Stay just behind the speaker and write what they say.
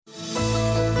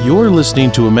You're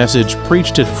listening to a message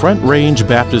preached at Front Range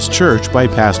Baptist Church by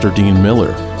Pastor Dean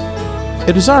Miller.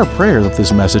 It is our prayer that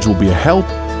this message will be a help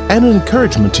and an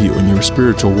encouragement to you in your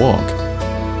spiritual walk.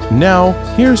 Now,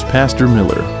 here's Pastor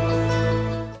Miller.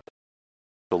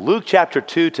 Luke chapter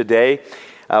 2 today.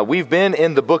 We've been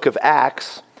in the book of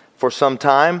Acts for some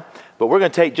time, but we're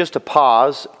going to take just a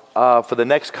pause for the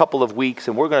next couple of weeks,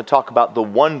 and we're going to talk about the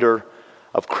wonder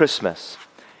of Christmas.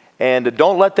 And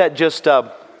don't let that just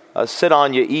sit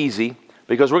on you easy,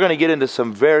 because we're going to get into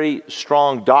some very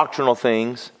strong doctrinal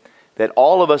things that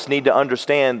all of us need to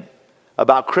understand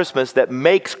about Christmas that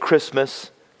makes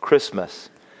Christmas Christmas.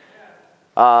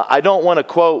 I don't want to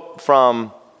quote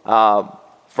from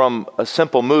a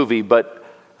simple movie, but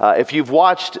if you've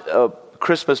watched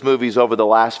Christmas movies over the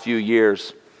last few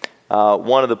years,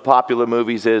 one of the popular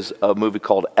movies is a movie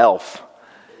called Elf.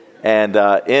 And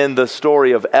in the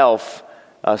story of Elf,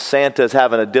 Santa is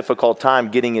having a difficult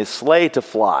time getting his sleigh to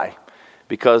fly,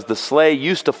 because the sleigh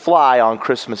used to fly on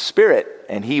Christmas spirit,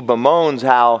 and he bemoans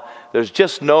how there's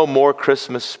just no more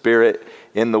Christmas spirit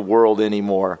in the world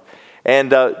anymore.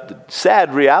 And the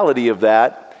sad reality of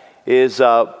that is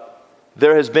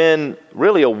there has been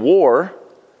really a war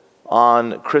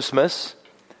on Christmas,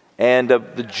 and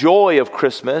the joy of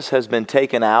Christmas has been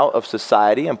taken out of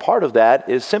society, and part of that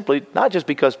is simply not just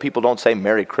because people don't say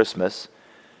Merry Christmas,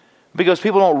 because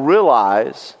people don't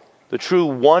realize the true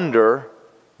wonder of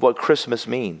what Christmas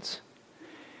means.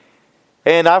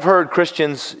 And I've heard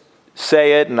Christians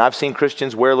say it, and I've seen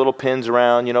Christians wear little pins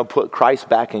around, put Christ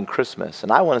back in Christmas.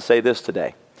 And I want to say this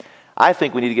today. I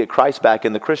think we need to get Christ back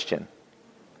in the Christian.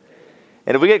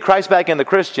 And if we get Christ back in the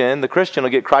Christian will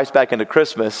get Christ back into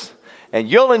Christmas, and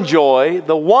you'll enjoy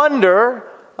the wonder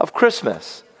of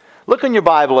Christmas. Look in your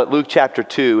Bible at Luke chapter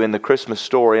 2 in the Christmas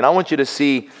story, and I want you to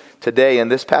see today in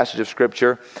this passage of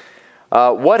Scripture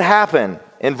what happened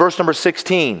in verse number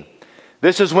 16.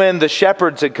 This is when the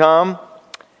shepherds had come,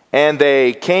 and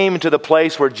they came to the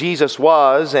place where Jesus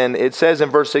was, and it says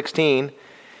in verse 16,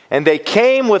 and they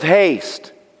came with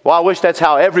haste. Well, I wish that's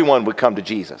how everyone would come to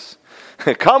Jesus.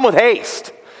 Come with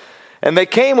haste. And they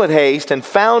came with haste and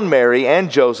found Mary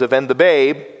and Joseph and the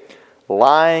babe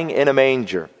lying in a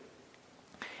manger.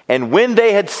 And when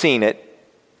they had seen it,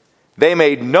 they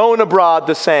made known abroad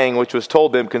the saying which was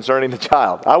told them concerning the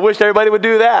child. I wish everybody would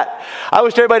do that. I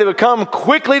wish everybody would come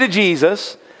quickly to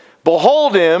Jesus,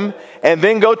 behold him, and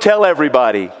then go tell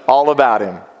everybody all about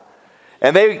him.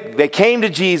 And they came to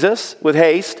Jesus with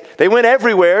haste. They went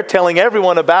everywhere telling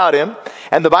everyone about him.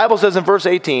 And the Bible says in verse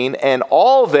 18, and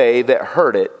all they that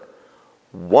heard it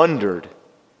wondered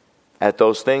at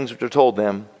those things which were told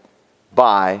them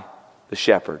by the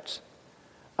shepherds.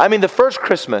 I mean, the first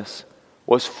Christmas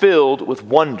was filled with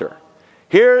wonder.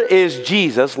 Here is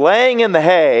Jesus laying in the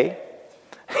hay.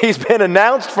 He's been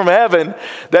announced from heaven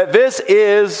that this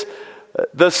is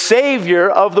the Savior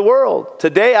of the world.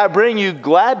 Today I bring you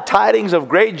glad tidings of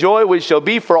great joy, which shall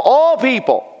be for all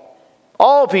people,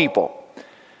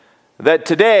 that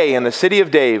today in the city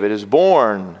of David is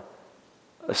born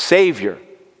a Savior,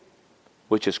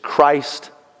 which is Christ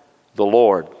the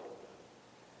Lord.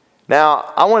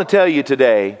 Now, I want to tell you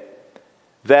today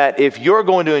that if you're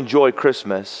going to enjoy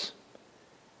Christmas,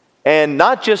 and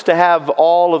not just to have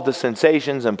all of the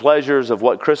sensations and pleasures of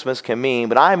what Christmas can mean,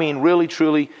 but I mean really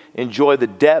truly enjoy the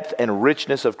depth and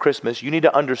richness of Christmas, you need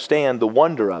to understand the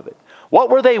wonder of it. What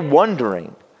were they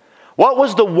wondering? What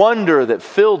was the wonder that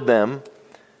filled them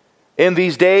in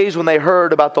these days when they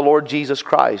heard about the Lord Jesus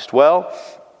Christ? Well,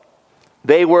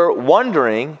 they were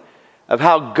wondering of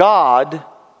how God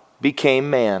became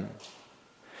man.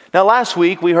 Now, last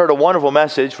week we heard a wonderful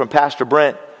message from Pastor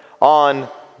Brent on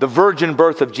the virgin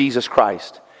birth of Jesus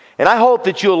Christ. And I hope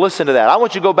that you'll listen to that. I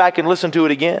want you to go back and listen to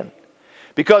it again,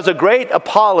 because a great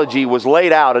apology was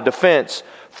laid out, a defense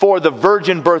for the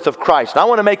virgin birth of Christ. And I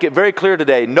want to make it very clear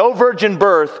today, no virgin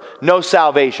birth, no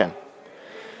salvation.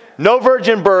 No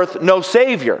virgin birth, no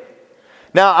Savior.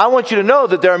 Now, I want you to know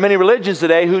that there are many religions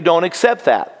today who don't accept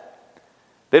that.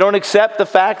 They don't accept the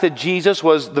fact that Jesus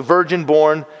was the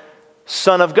virgin-born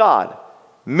Son of God.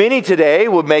 Many today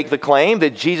would make the claim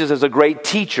that Jesus is a great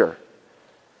teacher.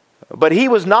 But he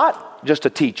was not just a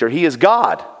teacher, he is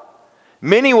God.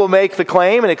 Many will make the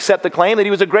claim and accept the claim that he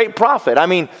was a great prophet. I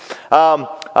mean,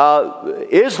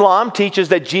 Islam teaches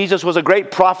that Jesus was a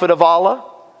great prophet of Allah,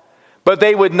 but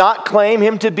they would not claim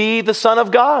him to be the Son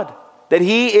of God, that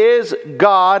he is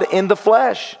God in the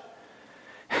flesh.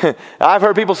 I've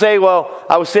heard people say, well,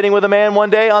 I was sitting with a man one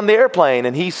day on the airplane,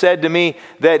 and he said to me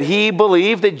that he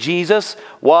believed that Jesus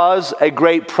was a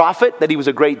great prophet, that he was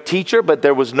a great teacher, but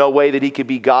there was no way that he could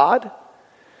be God.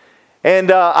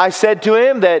 And I said to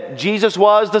him that Jesus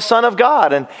was the Son of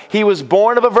God and he was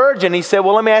born of a virgin. He said,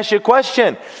 well, let me ask you a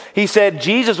question. He said,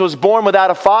 Jesus was born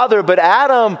without a father, but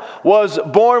Adam was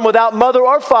born without mother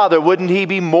or father. Wouldn't he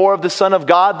be more of the Son of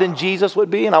God than Jesus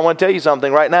would be? And I want to tell you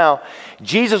something right now.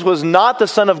 Jesus was not the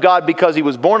Son of God because he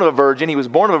was born of a virgin. He was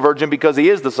born of a virgin because he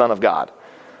is the Son of God.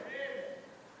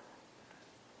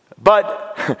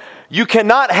 But you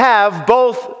cannot have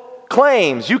both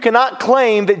claims. You cannot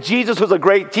claim that Jesus was a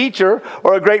great teacher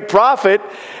or a great prophet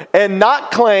and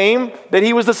not claim that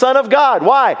he was the Son of God.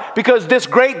 Why? Because this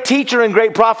great teacher and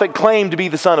great prophet claimed to be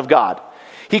the Son of God.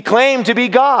 He claimed to be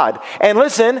God. And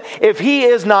listen, if he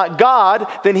is not God,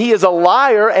 then he is a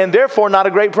liar and therefore not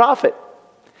a great prophet.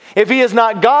 If he is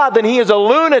not God, then he is a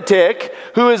lunatic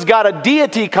who has got a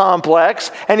deity complex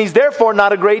and he's therefore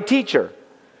not a great teacher.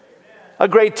 A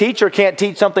great teacher can't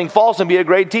teach something false and be a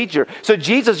great teacher. So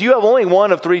Jesus, you have only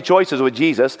one of three choices with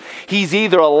Jesus. He's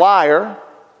either a liar,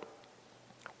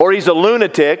 or he's a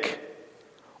lunatic,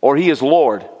 or he is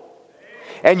Lord.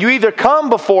 And you either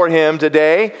come before him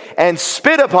today and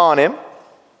spit upon him,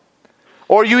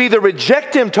 or you either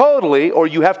reject him totally, or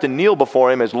you have to kneel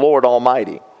before him as Lord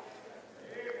Almighty.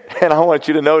 And I want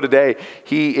you to know today,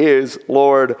 he is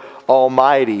Lord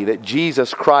Almighty, that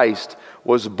Jesus Christ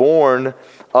was born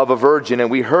of a virgin, and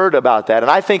we heard about that. And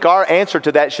I think our answer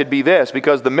to that should be this,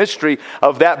 because the mystery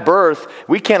of that birth,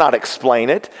 we cannot explain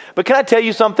it. But can I tell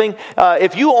you something?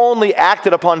 If you only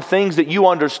acted upon things that you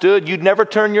understood, you'd never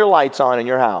turn your lights on in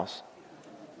your house.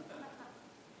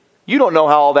 You don't know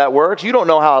how all that works. You don't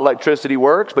know how electricity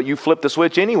works, but you flip the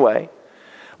switch anyway.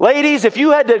 Ladies, if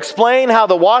you had to explain how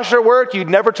the washer worked, you'd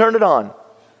never turn it on.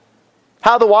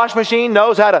 How the wash machine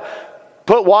knows how to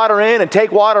put water in and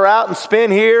take water out and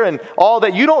spin here and all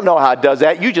that. You don't know how it does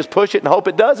that. You just push it and hope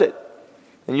it does it.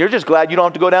 And you're just glad you don't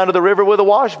have to go down to the river with a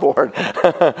washboard.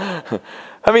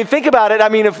 I mean, think about it. I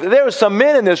mean, if there was some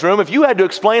men in this room, if you had to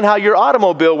explain how your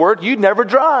automobile worked, you'd never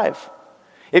drive.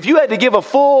 If you had to give a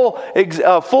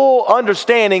full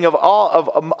understanding of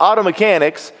auto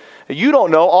mechanics, you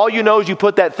don't know. All you know is you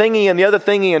put that thingy and the other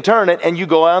thingy and turn it and you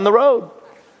go on the road.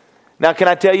 Now, can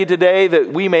I tell you today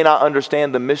that we may not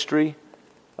understand the mystery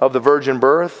of the virgin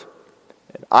birth?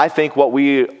 I think what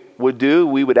we would do,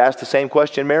 we would ask the same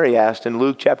question Mary asked in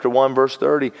Luke chapter 1, verse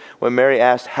 30, when Mary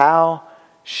asked, how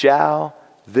shall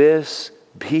this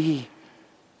be?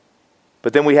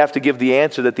 But then we have to give the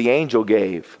answer that the angel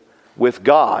gave. With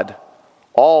God,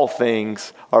 all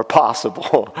things are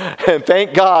possible. And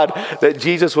thank God that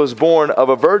Jesus was born of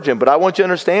a virgin. But I want you to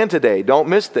understand today, don't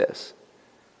miss this.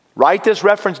 Write this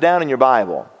reference down in your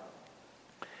Bible.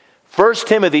 1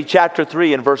 Timothy chapter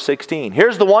 3 and verse 16.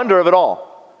 Here's the wonder of it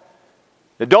all.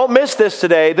 Now, don't miss this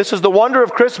today. This is the wonder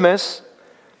of Christmas.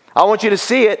 I want you to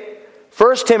see it.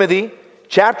 1 Timothy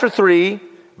chapter 3,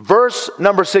 verse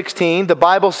number 16. The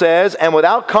Bible says, and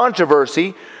without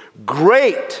controversy,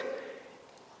 great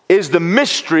is the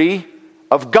mystery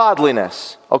of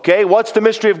godliness. Okay, what's the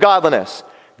mystery of godliness?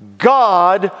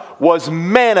 God was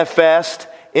manifest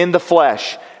in the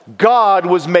flesh. God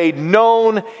was made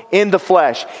known in the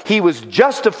flesh. He was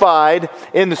justified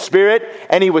in the Spirit,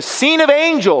 and he was seen of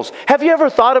angels. Have you ever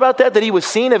thought about that he was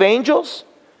seen of angels?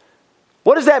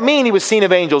 What does that mean, he was seen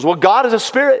of angels? Well, God is a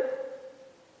spirit.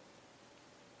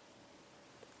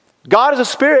 God is a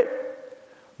spirit.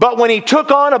 But when he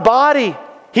took on a body,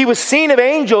 he was seen of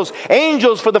angels.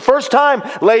 Angels, for the first time,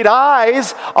 laid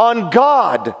eyes on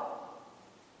God.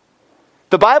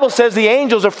 The Bible says the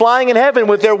angels are flying in heaven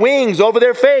with their wings over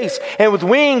their face, and with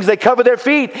wings they cover their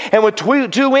feet, and with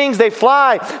two wings they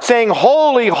fly, saying,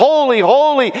 holy, holy,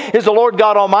 holy is the Lord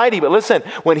God Almighty. But listen,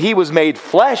 when he was made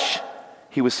flesh,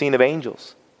 he was seen of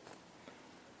angels.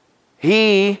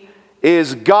 He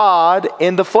is God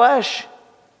in the flesh.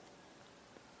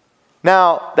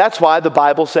 Now, that's why the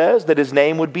Bible says that his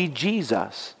name would be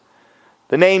Jesus.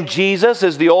 The name Jesus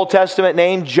is the Old Testament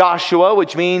name Joshua,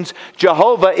 which means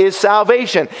Jehovah is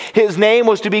salvation. His name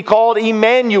was to be called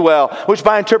Emmanuel, which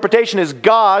by interpretation is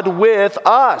God with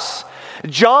us.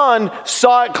 John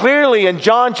saw it clearly in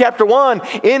John chapter 1.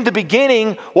 In the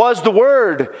beginning was the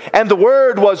Word, and the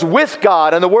Word was with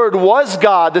God, and the Word was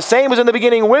God. The same was in the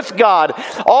beginning with God.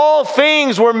 All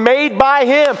things were made by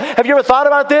him. Have you ever thought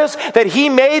about this? That he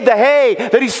made the hay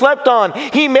that he slept on.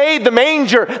 He made the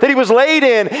manger that he was laid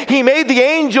in. He made the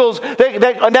angels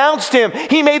that announced him.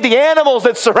 He made the animals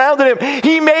that surrounded him.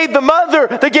 He made the mother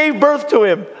that gave birth to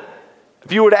him.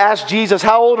 If you were to ask Jesus,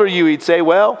 how old are you? He'd say,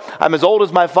 well, I'm as old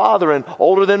as my father and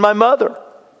older than my mother.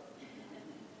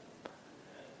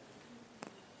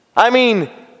 I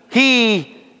mean,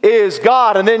 he is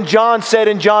God. And then John said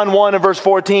in John 1 and verse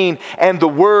 14, and the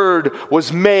Word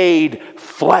was made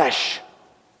flesh.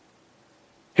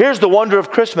 Here's the wonder of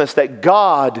Christmas, that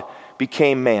God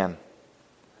became man.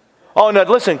 Oh, no,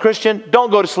 listen, Christian,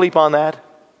 don't go to sleep on that.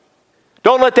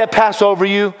 Don't let that pass over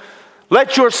you.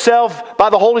 Let yourself, by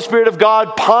the Holy Spirit of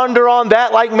God, ponder on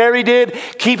that like Mary did,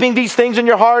 keeping these things in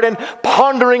your heart and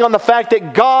pondering on the fact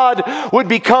that God would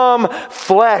become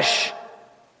flesh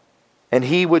and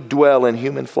He would dwell in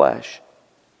human flesh.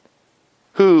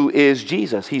 Who is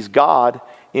Jesus? He's God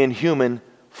in human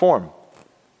form.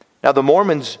 Now, the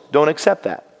Mormons don't accept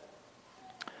that.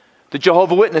 The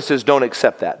Jehovah's Witnesses don't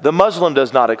accept that. The Muslim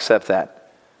does not accept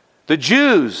that. The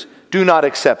Jews do not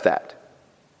accept that.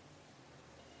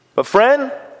 But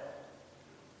friend,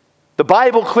 the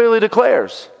Bible clearly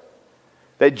declares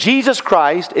that Jesus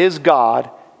Christ is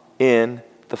God in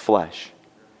the flesh.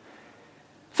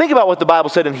 Think about what the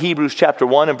Bible said in Hebrews chapter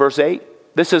 1 and verse 8.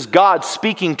 This is God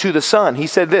speaking to the Son. He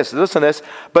said this, listen to this,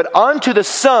 but unto the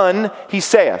Son He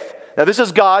saith. Now this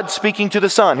is God speaking to the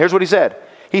Son. Here's what He said.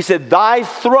 He said, thy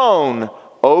throne,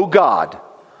 O God,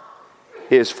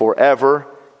 is forever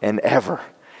and ever.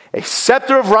 A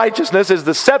scepter of righteousness is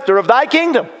the scepter of thy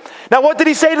kingdom. Now what did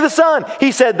He say to the Son?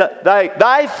 He said,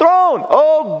 thy throne,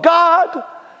 O God.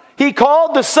 He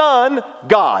called the Son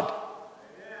God.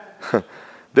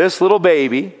 This little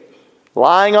baby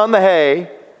lying on the hay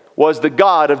was the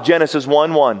God of Genesis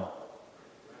 1:1.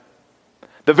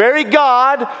 The very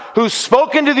God who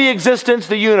spoke into the existence of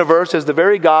the universe is the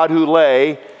very God who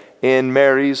lay in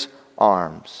Mary's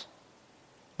arms.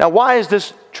 Now, why is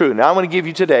this true? Now, I'm going to give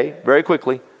you today, very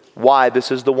quickly, why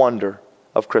this is the wonder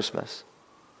of Christmas.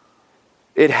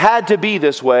 It had to be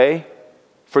this way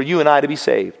for you and I to be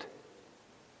saved.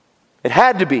 It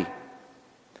had to be.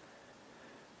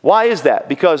 Why is that?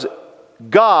 Because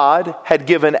God had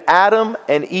given Adam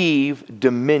and Eve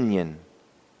dominion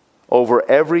over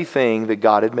everything that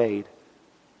God had made.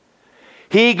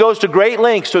 He goes to great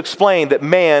lengths to explain that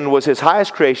man was His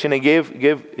highest creation and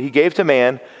He gave to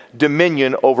man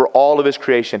dominion over all of His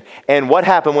creation. And what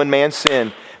happened when man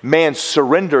sinned? Man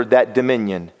surrendered that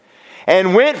dominion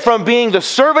and went from being the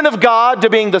servant of God to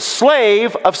being the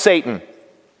slave of Satan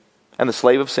and the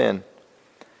slave of sin.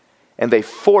 And they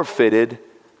forfeited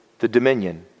the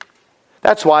dominion.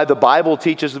 That's why the Bible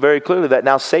teaches very clearly that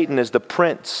now Satan is the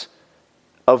prince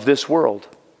of this world.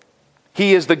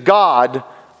 He is the God,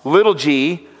 little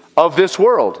g, of this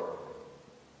world.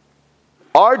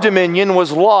 Our dominion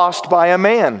was lost by a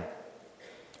man.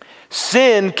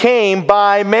 Sin came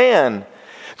by man.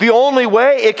 The only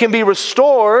way it can be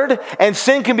restored and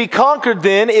sin can be conquered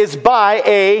then is by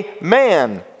a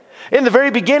man. In the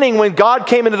very beginning, when God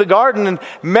came into the garden and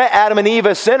met Adam and Eve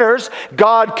as sinners,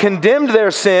 God condemned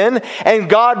their sin, and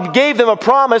God gave them a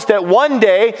promise that one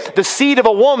day the seed of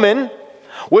a woman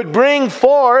would bring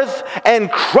forth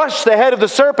and crush the head of the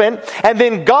serpent. And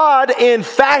then God, in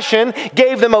fashion,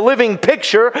 gave them a living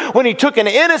picture when He took an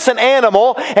innocent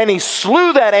animal and He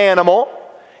slew that animal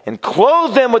and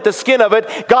clothed them with the skin of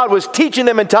it. God was teaching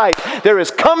them in type, there is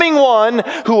coming one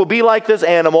who will be like this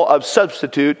animal, a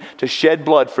substitute to shed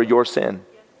blood for your sin.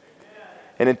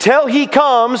 And until He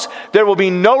comes, there will be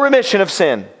no remission of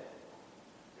sin.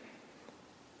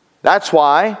 That's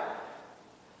why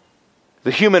the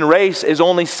human race is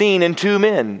only seen in two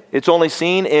men. It's only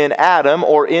seen in Adam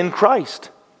or in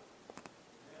Christ.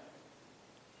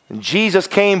 And Jesus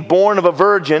came born of a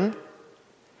virgin.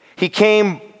 He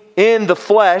came in the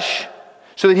flesh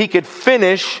so that He could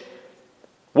finish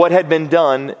what had been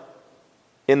done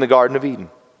in the Garden of Eden.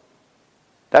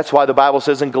 That's why the Bible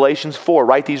says in Galatians 4,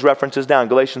 write these references down,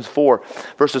 Galatians 4,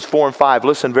 verses 4 and 5.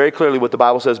 Listen very clearly what the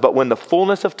Bible says. But when the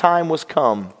fullness of time was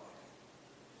come,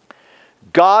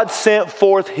 God sent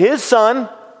forth His Son,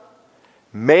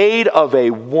 made of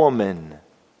a woman.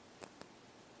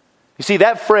 You see,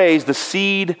 that phrase, the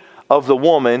seed of the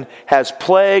woman, has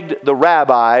plagued the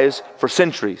rabbis for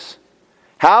centuries.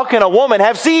 How can a woman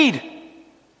have seed?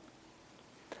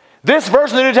 This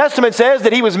verse in the New Testament says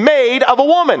that He was made of a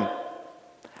woman.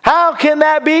 How can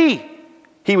that be?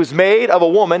 He was made of a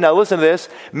woman, now listen to this,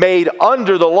 made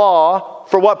under the law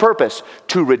for what purpose?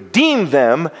 To redeem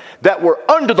them that were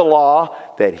under the law,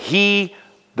 that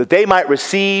they might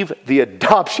receive the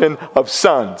adoption of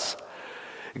sons.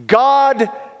 God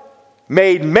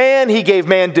made man, He gave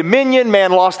man dominion,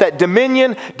 man lost that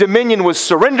dominion, dominion was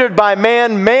surrendered by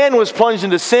man, man was plunged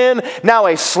into sin, now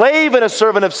a slave and a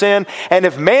servant of sin, and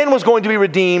if man was going to be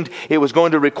redeemed, it was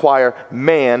going to require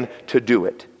man to do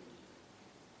it.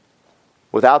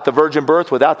 Without the virgin birth,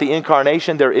 without the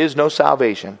incarnation, there is no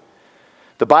salvation.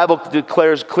 The Bible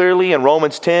declares clearly in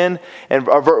Romans 10 and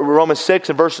Romans 6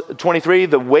 and verse 23,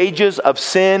 the wages of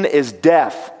sin is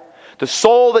death. The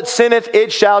soul that sinneth,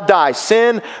 it shall die.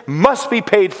 Sin must be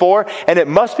paid for, and it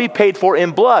must be paid for in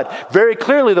blood. Very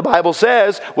clearly, the Bible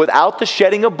says, without the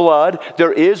shedding of blood,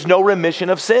 there is no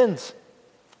remission of sins.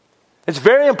 It's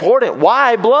very important.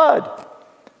 Why blood?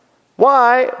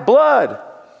 Why blood?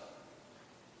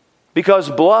 Because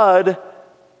blood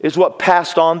is what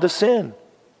passed on the sin.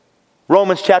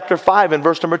 Romans chapter 5 and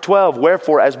verse number 12.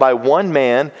 Wherefore, as by one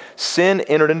man sin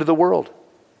entered into the world,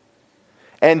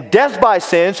 and death by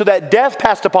sin, so that death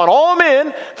passed upon all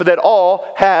men, for that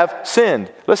all have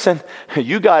sinned. Listen,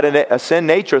 you got a sin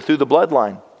nature through the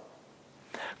bloodline,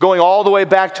 going all the way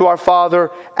back to our father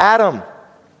Adam.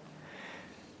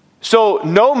 So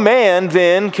no man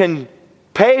then can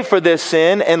pay for this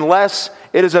sin unless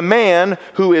it is a man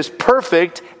who is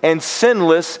perfect and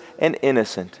sinless and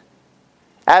innocent.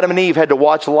 Adam and Eve had to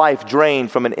watch life drained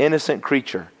from an innocent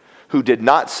creature who did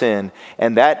not sin,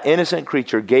 and that innocent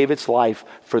creature gave its life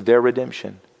for their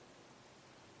redemption.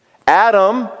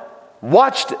 Adam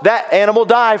watched that animal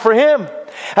die for him.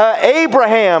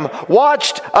 Abraham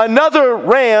watched another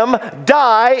ram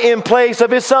die in place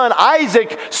of his son.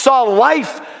 Isaac saw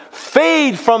life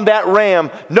fade from that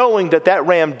ram, knowing that that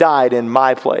ram died in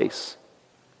my place.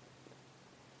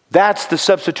 That's the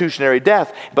substitutionary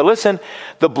death. But listen,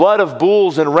 the blood of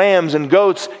bulls and rams and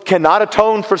goats cannot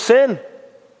atone for sin.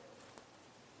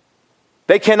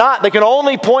 They cannot. They can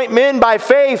only point men by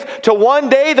faith to one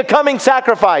day the coming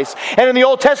sacrifice. And in the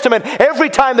Old Testament, every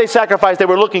time they sacrificed, they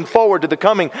were looking forward to the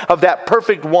coming of that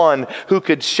perfect one who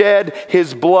could shed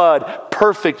his blood,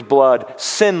 perfect blood,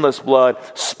 sinless blood,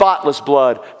 spotless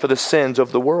blood for the sins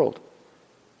of the world.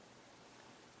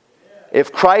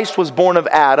 If Christ was born of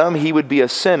Adam, he would be a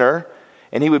sinner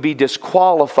and he would be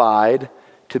disqualified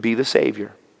to be the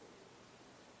Savior.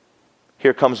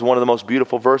 Here comes one of the most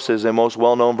beautiful verses and most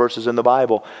well-known verses in the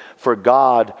Bible. For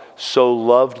God so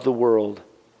loved the world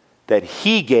that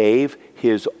he gave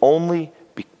his only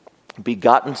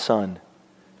begotten Son,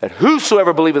 that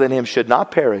whosoever believeth in him should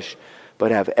not perish, but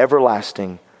have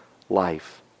everlasting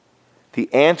life.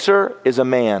 The answer is a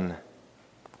man.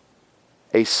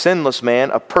 A sinless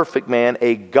man, a perfect man,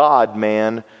 a God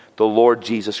man, the Lord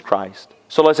Jesus Christ.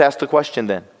 So let's ask the question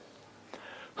then.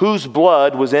 Whose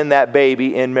blood was in that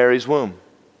baby in Mary's womb?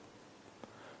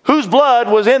 Whose blood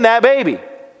was in that baby?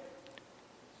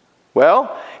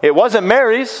 Well, it wasn't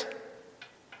Mary's,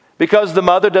 because the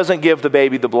mother doesn't give the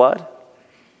baby the blood.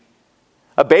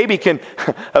 A baby,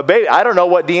 I don't know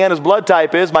what Deanna's blood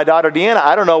type is. My daughter Deanna,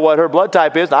 I don't know what her blood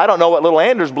type is. I don't know what little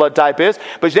Andrew's blood type is,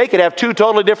 but they could have two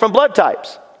totally different blood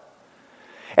types.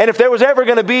 And if there was ever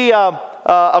going to be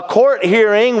a court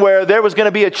hearing where there was going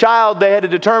to be a child, they had to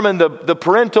determine the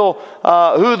parental,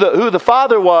 who the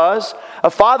father was. A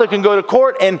father can go to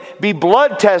court and be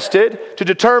blood tested to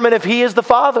determine if he is the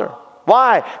father.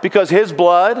 Why? Because his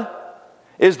blood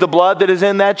is the blood that is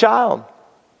in that child.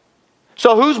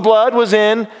 So whose blood was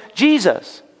in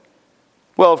Jesus?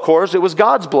 Well, of course, it was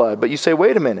God's blood. But you say,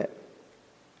 wait a minute.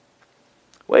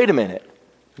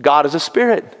 God is a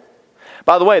spirit.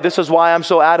 By the way, this is why I'm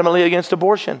so adamantly against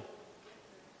abortion.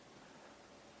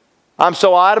 I'm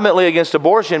so adamantly against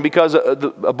abortion because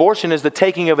abortion is the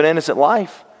taking of an innocent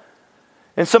life.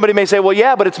 And somebody may say, well,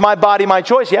 yeah, but it's my body, my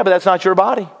choice. Yeah, but that's not your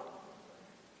body.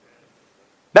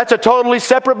 That's a totally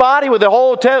separate body with a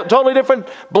whole totally different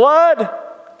blood.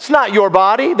 It's not your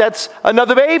body. That's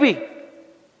another baby.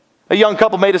 A young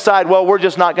couple may decide, well, we're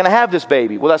just not going to have this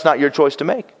baby. Well, that's not your choice to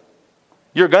make.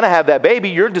 You're going to have that baby.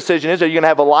 Your decision is, are you going to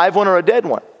have a live one or a dead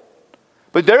one?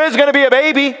 But there is going to be a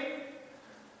baby.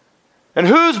 And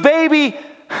whose baby,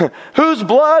 whose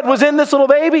blood was in this little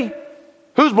baby?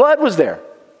 Whose blood was there?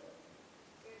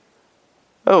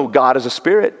 Oh, God is a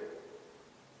spirit.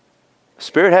 A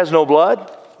spirit has no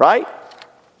blood, right?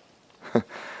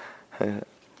 The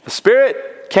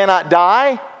spirit cannot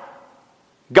die.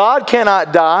 God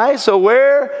cannot die. So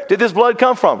where did this blood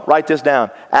come from? Write this down.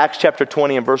 Acts chapter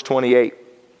 20 and verse 28.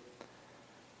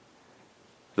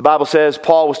 The Bible says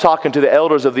Paul was talking to the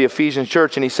elders of the Ephesian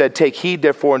church, and he said, take heed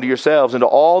therefore unto yourselves and to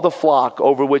all the flock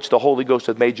over which the Holy Ghost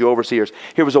hath made you overseers.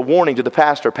 Here was a warning to the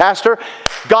pastor. Pastor,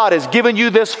 God has given you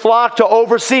this flock to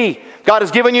oversee. God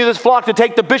has given you this flock to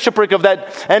take the bishopric of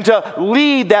that and to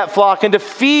lead that flock and to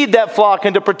feed that flock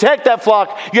and to protect that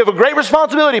flock. You have a great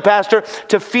responsibility, pastor,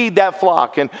 to feed that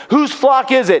flock. And whose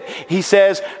flock is it? He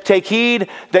says, take heed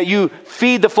that you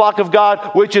feed the flock of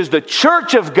God, which is the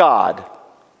church of God,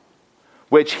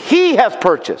 which he hath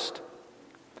purchased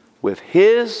with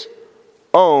his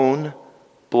own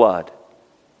blood.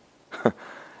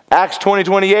 Acts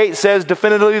 20:28 says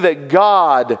definitively that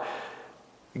God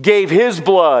gave his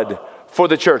blood for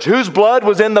the church. Whose blood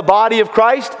was in the body of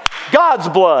Christ? God's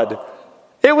blood.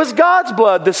 It was God's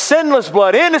blood, the sinless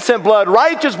blood, innocent blood,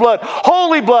 righteous blood,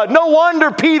 holy blood. No wonder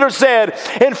Peter said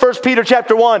in 1 Peter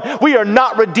chapter 1, we are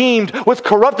not redeemed with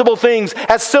corruptible things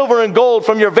as silver and gold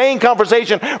from your vain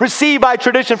conversation received by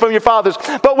tradition from your fathers,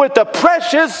 but with the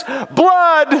precious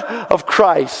blood of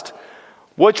Christ.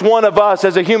 Which one of us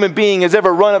as a human being has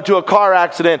ever run up to a car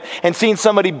accident and seen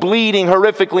somebody bleeding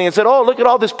horrifically and said, oh, look at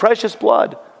all this precious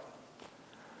blood?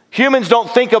 Humans don't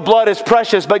think of blood as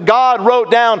precious, but God wrote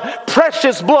down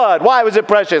precious blood. Why was it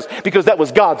precious? Because that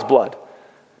was God's blood.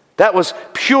 That was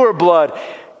pure blood,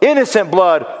 innocent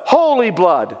blood, holy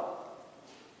blood.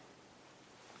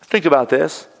 Think about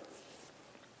this.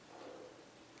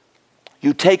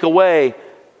 You take away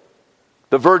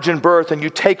the virgin birth and you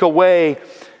take away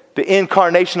the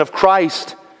incarnation of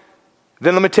Christ,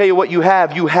 then let me tell you what you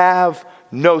have. You have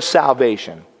no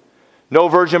salvation. No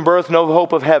virgin birth, no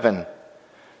hope of heaven.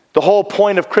 The whole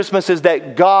point of Christmas is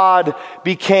that God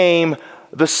became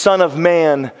the Son of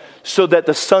Man so that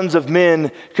the sons of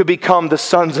men could become the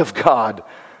sons of God.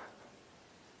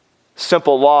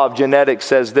 Simple law of genetics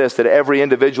says this, that every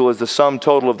individual is the sum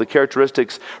total of the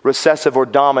characteristics recessive or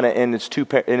dominant in its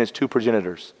two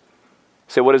progenitors.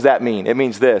 So what does that mean? It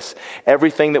means this.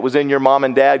 Everything that was in your mom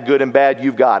and dad, good and bad,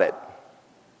 you've got it.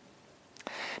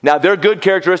 Now, their good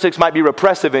characteristics might be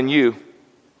repressive in you.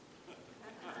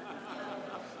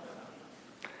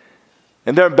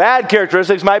 And their bad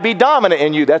characteristics might be dominant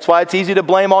in you. That's why it's easy to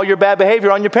blame all your bad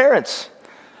behavior on your parents.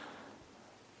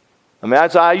 I mean,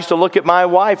 I used to look at my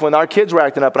wife when our kids were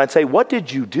acting up and I'd say, what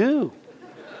did you do?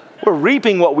 We're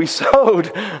reaping what we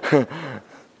sowed.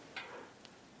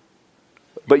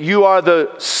 But you are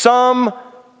the sum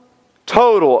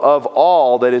total of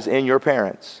all that is in your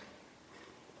parents.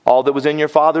 All that was in your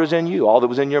father is in you. All that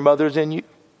was in your mother is in you.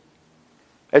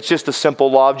 It's just a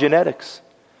simple law of genetics.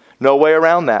 No way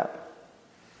around that.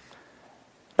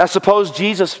 Now suppose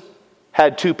Jesus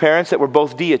had two parents that were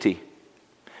both deity.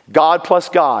 God plus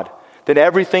God. Then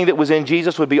everything that was in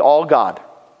Jesus would be all God.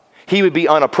 He would be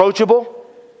unapproachable.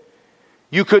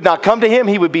 You could not come to him.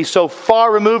 He would be so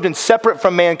far removed and separate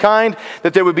from mankind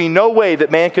that there would be no way that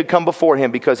man could come before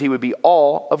him because he would be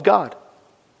all of God.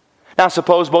 Now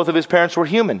suppose both of his parents were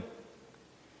human.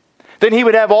 Then he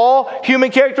would have all human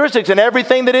characteristics, and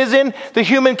everything that is in the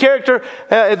human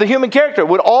character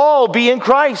would all be in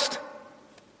Christ.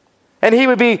 And he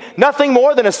would be nothing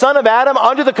more than a son of Adam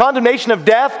under the condemnation of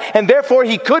death, and therefore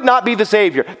he could not be the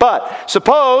Savior. But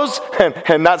suppose,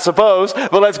 and not suppose,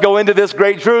 but let's go into this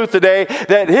great truth today,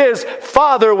 that his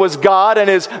father was God and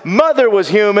his mother was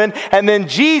human, and then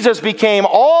Jesus became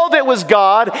all that was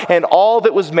God and all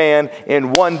that was man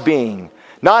in one being.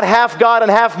 Not half God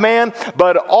and half man,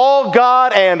 but all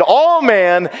God and all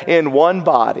man in one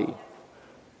body.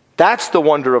 That's the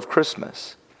wonder of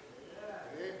Christmas.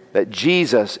 That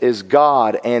Jesus is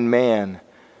God and man.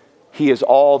 He is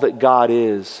all that God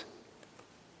is,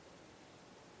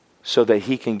 so that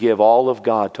he can give all of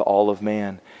God to all of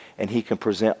man, and he can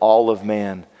present all of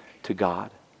man to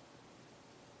God.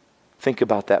 Think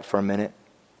about that for a minute.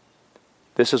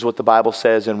 This is what the Bible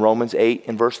says in Romans 8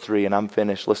 and verse 3, and I'm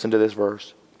finished. Listen to this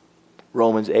verse.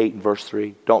 Romans 8 and verse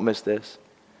 3. Don't miss this.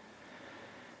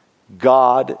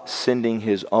 God sending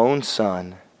his own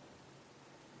Son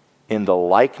in the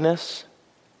likeness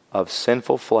of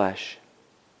sinful flesh.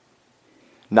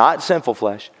 Not sinful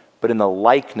flesh, but in the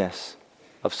likeness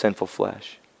of sinful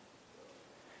flesh.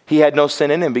 He had no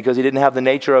sin in him because he didn't have the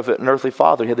nature of an earthly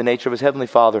father. He had the nature of his heavenly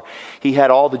Father. He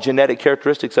had all the genetic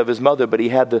characteristics of his mother, but he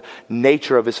had the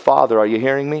nature of his Father. Are you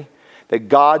hearing me? That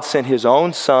God sent his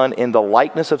own Son in the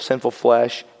likeness of sinful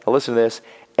flesh. Now listen to this.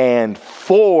 And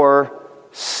for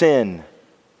sin.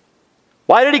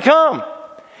 Why did he come?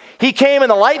 He came in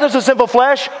the likeness of sinful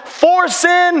flesh for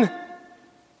sin.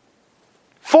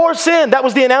 For sin. That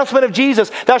was the announcement of Jesus.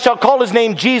 Thou shalt call his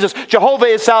name Jesus. Jehovah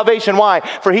is salvation. Why?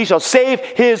 For he shall save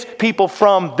his people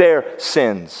from their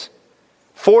sins.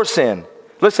 For sin.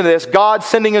 Listen to this. God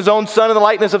sending his own Son in the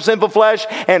likeness of sinful flesh,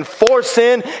 and for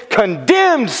sin,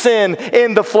 condemned sin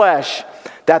in the flesh,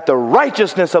 that the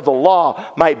righteousness of the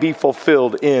law might be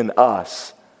fulfilled in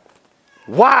us.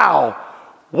 Wow.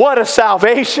 What a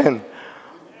salvation.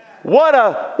 What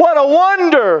a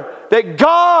wonder that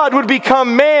God would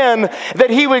become man, that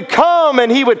he would come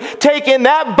and he would take in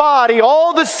that body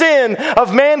all the sin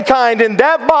of mankind in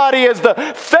that body as the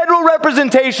federal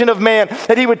representation of man,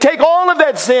 that he would take all of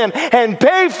that sin and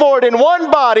pay for it in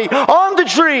one body on the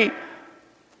tree,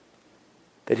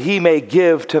 that he may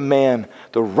give to man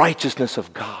the righteousness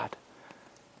of God.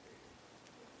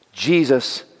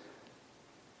 Jesus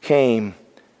came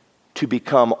to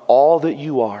become all that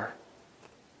you are,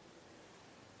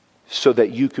 so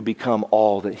that you could become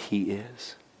all that he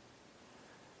is.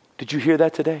 Did you hear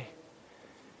that today?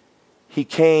 He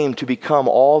came to become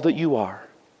all that you are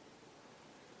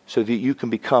so that you can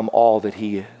become all that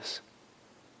he is.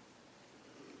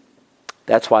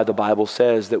 That's why the Bible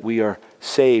says that we are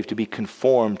saved to be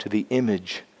conformed to the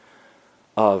image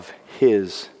of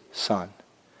his Son.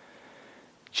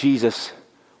 Jesus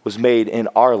was made in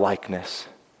our likeness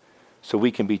so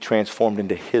we can be transformed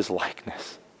into his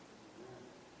likeness.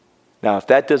 Now, if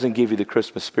that doesn't give you the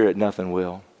Christmas spirit, nothing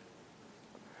will.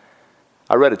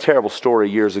 I read a terrible story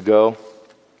years ago.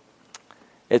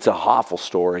 It's an awful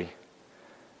story.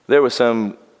 There were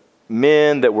some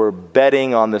men that were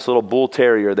betting on this little bull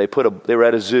terrier. They were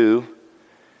at a zoo.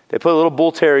 They put a little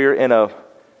bull terrier in a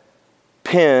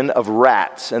pen of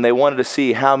rats, and they wanted to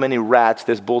see how many rats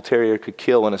this bull terrier could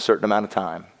kill in a certain amount of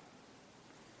time.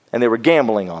 And they were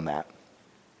gambling on that.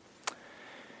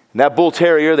 And that bull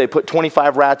terrier, they put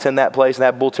 25 rats in that place, and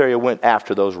that bull terrier went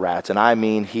after those rats. And I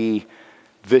mean, he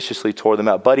viciously tore them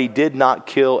out. But he did not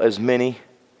kill as many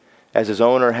as his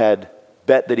owner had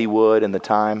bet that he would in the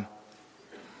time.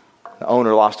 The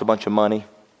owner lost a bunch of money.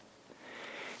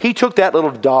 He took that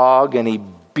little dog and he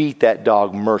beat that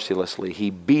dog mercilessly.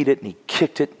 He beat it and he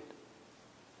kicked it.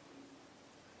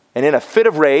 And in a fit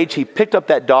of rage, he picked up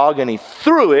that dog and he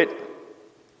threw it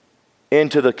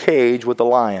into the cage with the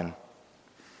lion.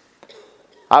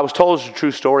 I was told it's a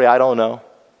true story. I don't know.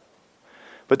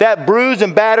 But that bruised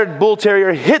and battered bull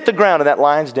terrier hit the ground in that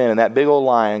lion's den, and that big old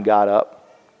lion got up.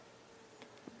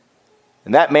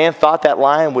 And that man thought that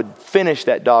lion would finish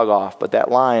that dog off, but that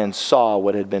lion saw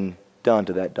what had been done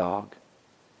to that dog,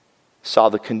 saw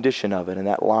the condition of it, and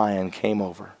that lion came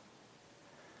over,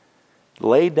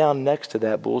 laid down next to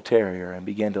that bull terrier and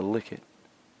began to lick it.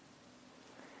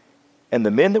 And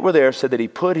the men that were there said that he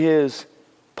put his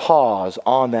paws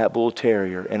on that bull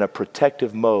terrier in a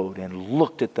protective mode and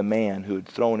looked at the man who had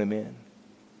thrown him in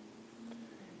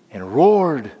and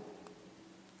roared,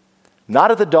 not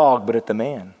at the dog, but at the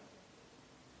man.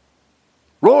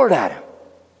 Roared at him.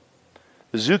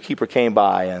 The zookeeper came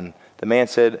by and the man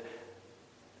said,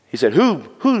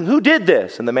 who did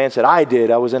this? And the man said, I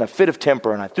did. I was in a fit of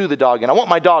temper and I threw the dog in. I want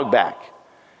my dog back.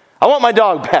 I want my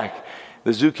dog back.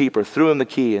 The zookeeper threw him the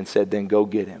key and said, then go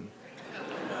get him.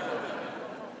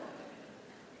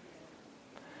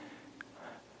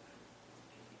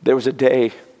 There was a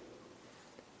day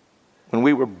when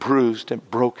we were bruised and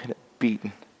broken and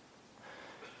beaten,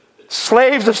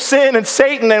 slaves of sin and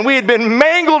Satan, and we had been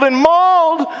mangled and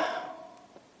mauled.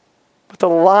 But the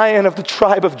Lion of the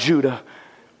tribe of Judah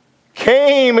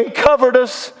came and covered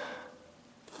us.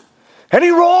 And he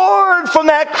roared from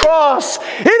that cross,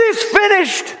 it is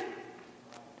finished.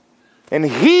 And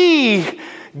he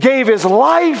gave his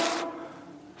life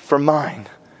for mine.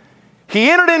 He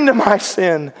entered into my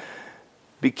sin,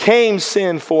 became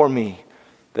sin for me,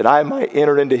 that I might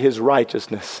enter into his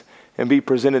righteousness and be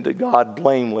presented to God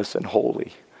blameless and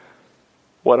holy.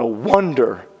 What a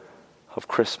wonder of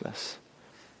Christmas.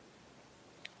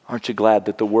 Aren't you glad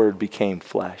that the Word became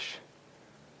flesh?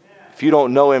 If you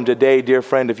don't know him today, dear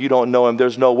friend, if you don't know him,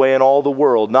 there's no way in all the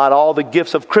world, not all the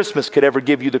gifts of Christmas could ever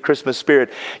give you the Christmas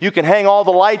spirit. You can hang all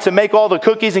the lights and make all the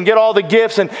cookies and get all the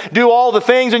gifts and do all the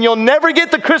things, and you'll never get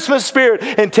the Christmas spirit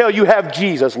until you have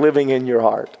Jesus living in your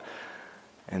heart.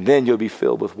 And then you'll be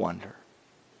filled with wonder.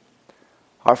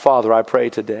 Our Father, I pray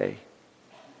today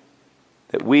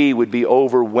that we would be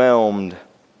overwhelmed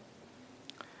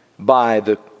by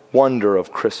the wonder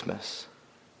of Christmas.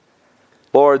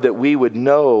 Lord, that we would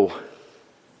know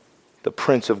the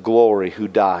Prince of Glory who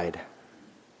died,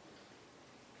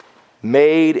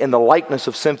 made in the likeness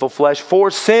of sinful flesh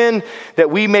for sin, that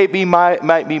we might be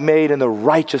made in the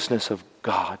righteousness of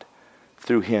God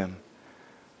through him.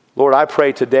 Lord, I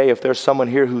pray today, if there's someone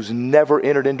here who's never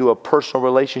entered into a personal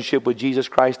relationship with Jesus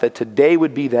Christ, that today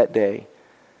would be that day.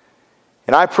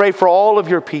 And I pray for all of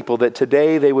your people that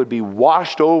today they would be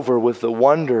washed over with the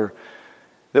wonder,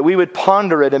 that we would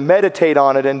ponder it and meditate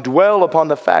on it and dwell upon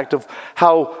the fact of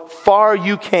how far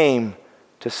you came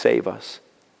to save us.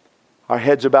 Our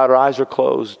heads are bowed, our eyes are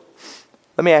closed.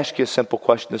 Let me ask you a simple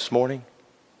question this morning.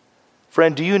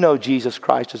 Friend, do you know Jesus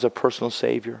Christ as a personal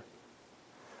Savior?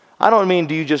 I don't mean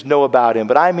do you just know about him,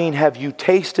 but I mean have you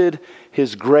tasted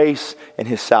his grace and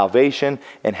his salvation,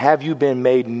 and have you been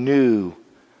made new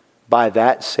by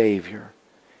that Savior?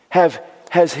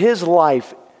 Has his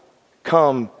life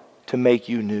come to make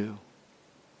you new?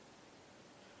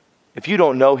 If you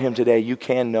don't know him today, you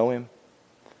can know him.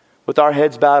 With our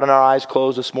heads bowed and our eyes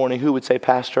closed this morning, who would say,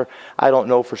 Pastor, I don't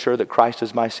know for sure that Christ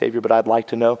is my Savior, but I'd like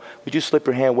to know? Would you slip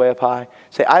your hand way up high?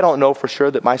 Say, I don't know for sure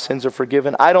that my sins are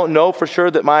forgiven. I don't know for sure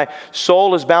that my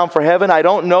soul is bound for heaven. I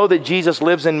don't know that Jesus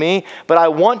lives in me, but I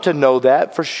want to know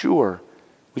that for sure.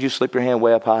 Would you slip your hand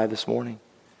way up high this morning?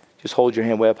 Just hold your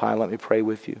hand way up high and let me pray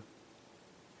with you.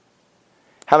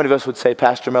 How many of us would say,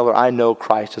 Pastor Miller, I know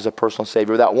Christ as a personal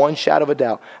Savior? Without one shadow of a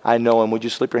doubt, I know Him. Would you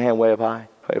slip your hand way up high?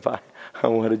 Way up high.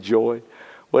 Oh, what a joy.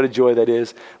 What a joy that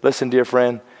is. Listen, dear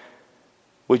friend,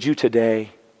 would you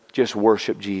today just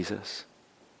worship Jesus?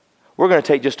 We're going to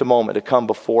take just a moment to come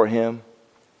before Him.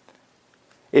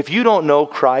 If you don't know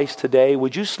Christ today,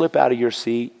 would you slip out of your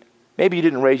seat? Maybe you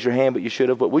didn't raise your hand, but you should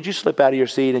have. But would you slip out of your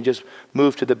seat and just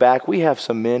move to the back? We have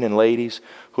some men and ladies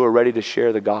who are ready to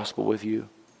share the gospel with you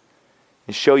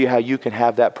and show you how you can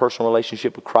have that personal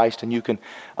relationship with Christ, and you can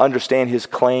understand His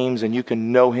claims, and you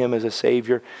can know Him as a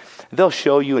Savior. They'll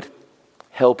show you and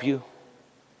help you.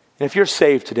 And if you're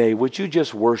saved today, would you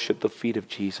just worship the feet of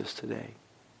Jesus today?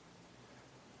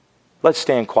 Let's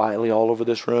stand quietly all over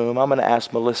this room. I'm going to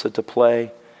ask Melissa to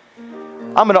play.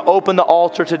 I'm going to open the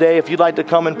altar today. If you'd like to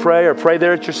come and pray, or pray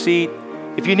there at your seat.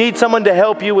 If you need someone to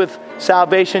help you with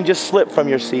salvation, just slip from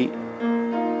your seat.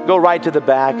 Go right to the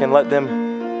back and let them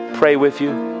pray with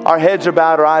you. Our heads are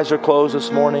bowed, our eyes are closed this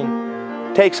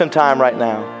morning. Take some time right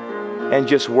now and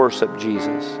just worship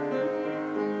Jesus.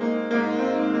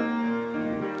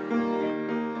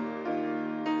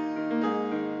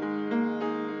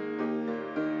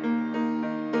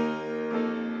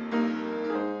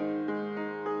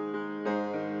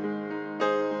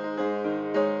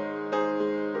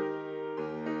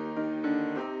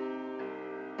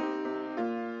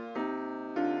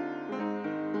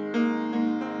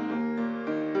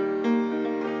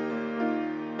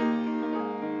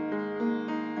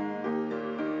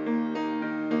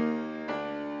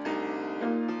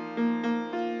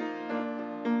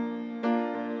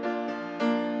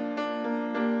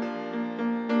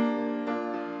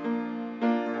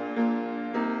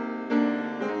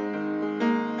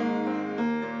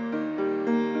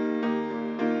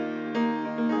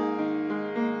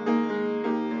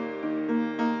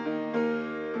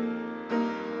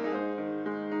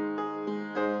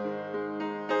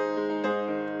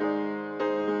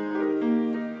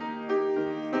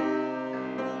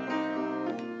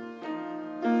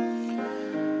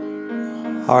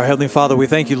 Our Heavenly Father, we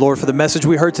thank you, Lord, for the message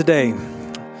we heard today.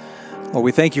 Lord,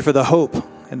 we thank you for the hope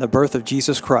and the birth of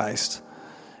Jesus Christ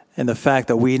and the fact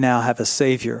that we now have a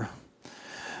Savior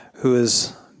who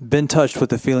has been touched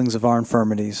with the feelings of our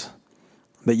infirmities,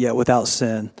 but yet without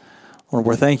sin. Lord,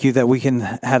 we thank you that we can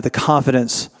have the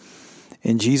confidence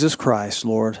in Jesus Christ,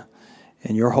 Lord,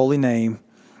 in your holy name,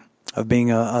 of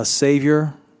being a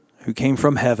Savior who came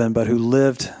from heaven, but who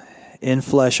lived in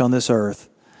flesh on this earth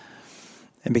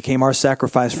and became our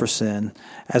sacrifice for sin.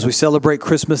 As we celebrate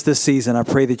Christmas this season, I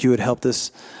pray that you would help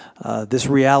this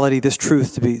reality, this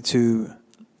truth to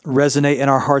resonate in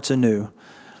our hearts anew,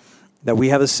 that we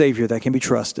have a Savior that can be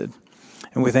trusted.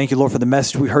 And we thank you, Lord, for the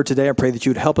message we heard today. I pray that you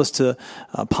would help us to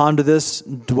ponder this,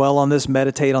 dwell on this,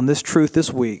 meditate on this truth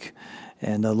this week,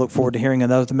 and look forward to hearing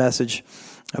another message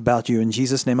about you. In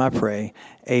Jesus' name I pray,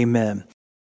 amen.